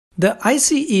The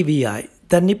ICEVI,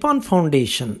 the Nippon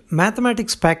Foundation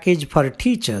Mathematics Package for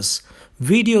Teachers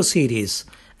video series,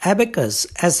 Abacus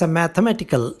as a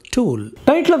mathematical tool.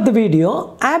 Title of the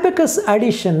video, Abacus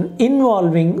addition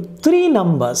involving three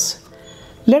numbers.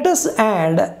 Let us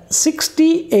add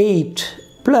 68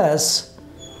 plus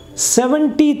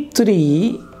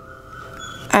 73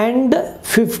 and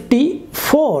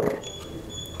 54.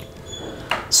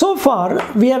 So far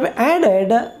we have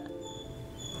added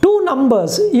two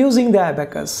numbers using the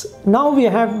abacus. Now we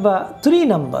have three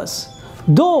numbers.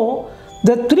 Though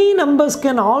the three numbers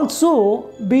can also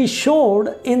be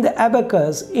showed in the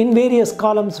abacus in various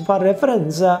columns for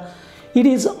reference, it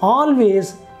is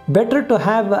always better to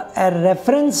have a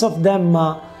reference of them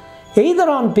either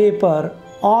on paper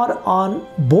or on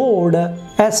board,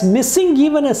 as missing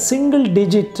even a single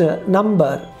digit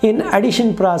number in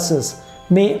addition process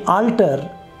may alter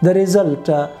the result,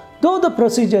 though the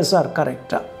procedures are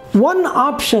correct. One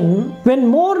option when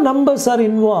more numbers are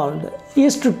involved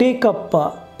is to take up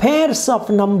pairs of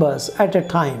numbers at a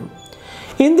time.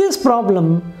 In this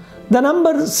problem, the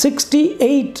number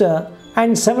 68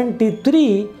 and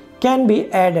 73 can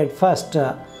be added first,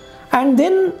 and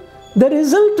then the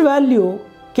result value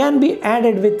can be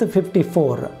added with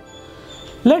 54.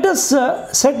 Let us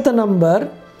set the number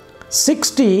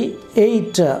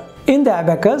 68 in the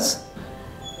abacus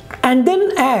and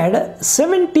then add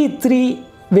 73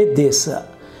 with this.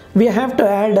 We have to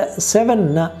add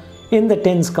 7 in the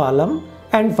tens column,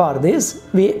 and for this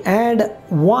we add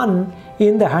 1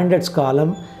 in the hundreds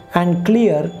column and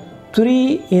clear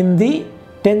 3 in the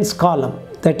tens column.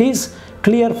 That is,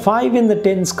 clear 5 in the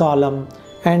tens column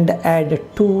and add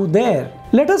 2 there.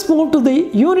 Let us move to the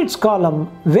units column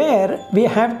where we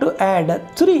have to add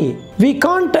 3. We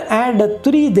can't add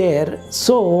 3 there,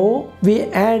 so we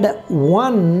add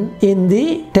 1 in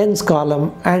the tens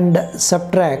column and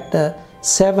subtract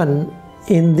 7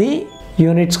 in the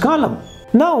units column.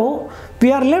 Now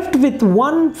we are left with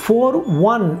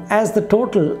 141 as the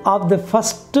total of the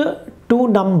first two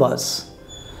numbers,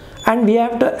 and we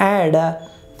have to add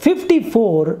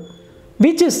 54,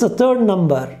 which is the third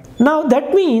number. Now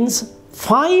that means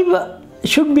 5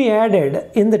 should be added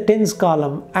in the tens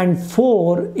column and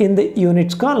 4 in the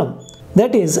units column.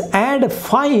 That is, add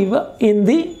 5 in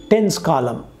the tens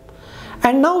column.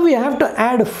 And now we have to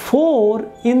add 4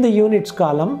 in the units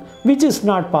column, which is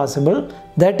not possible.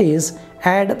 That is,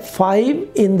 add 5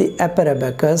 in the upper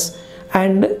abacus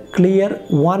and clear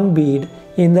 1 bead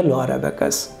in the lower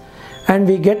abacus. And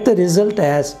we get the result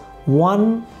as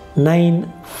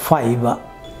 195.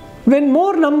 When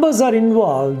more numbers are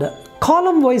involved,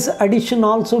 column-wise addition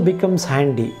also becomes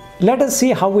handy. Let us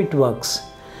see how it works.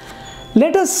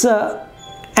 Let us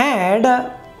add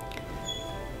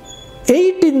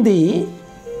 8 in the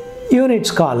units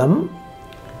column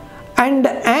and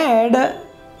add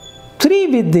 3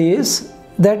 with this.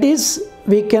 That is,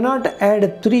 we cannot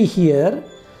add 3 here,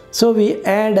 so we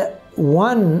add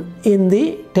 1 in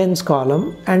the tens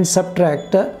column and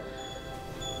subtract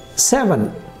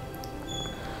 7.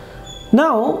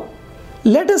 Now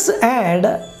let us add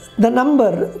the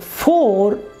number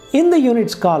 4 in the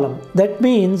units column. That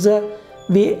means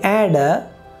we add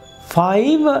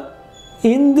 5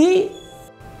 in the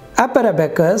upper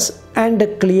abacus and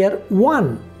clear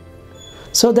 1.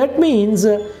 So that means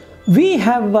we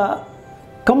have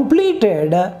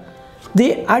completed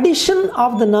the addition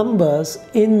of the numbers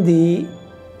in the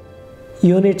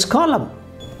units column.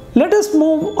 Let us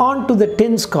move on to the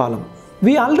tens column.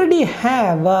 We already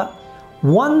have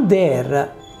 1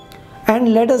 there,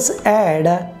 and let us add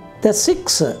the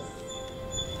 6.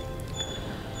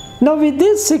 Now with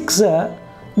this 6, the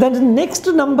next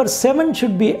number 7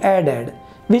 should be added,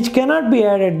 which cannot be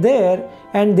added there,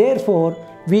 and therefore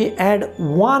we add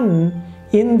 1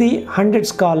 in the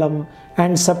hundreds column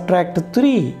and subtract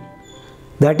 3.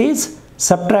 That is,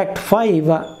 subtract 5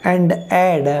 and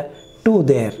add 2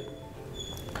 there.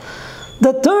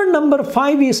 The third number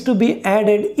 5 is to be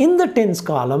added in the tens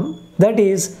column. That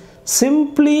is,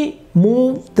 simply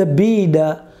move the bead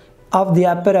of the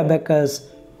upper abacus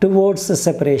towards the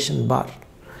separation bar.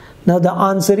 Now the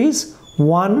answer is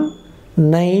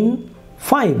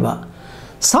 195.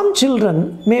 Some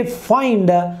children may find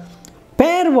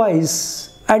pairwise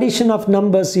addition of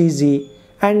numbers easy,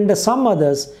 and some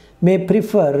others may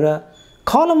prefer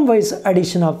column-wise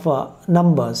addition of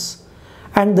numbers,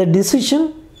 and the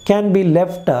decision can be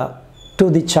left to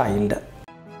the child.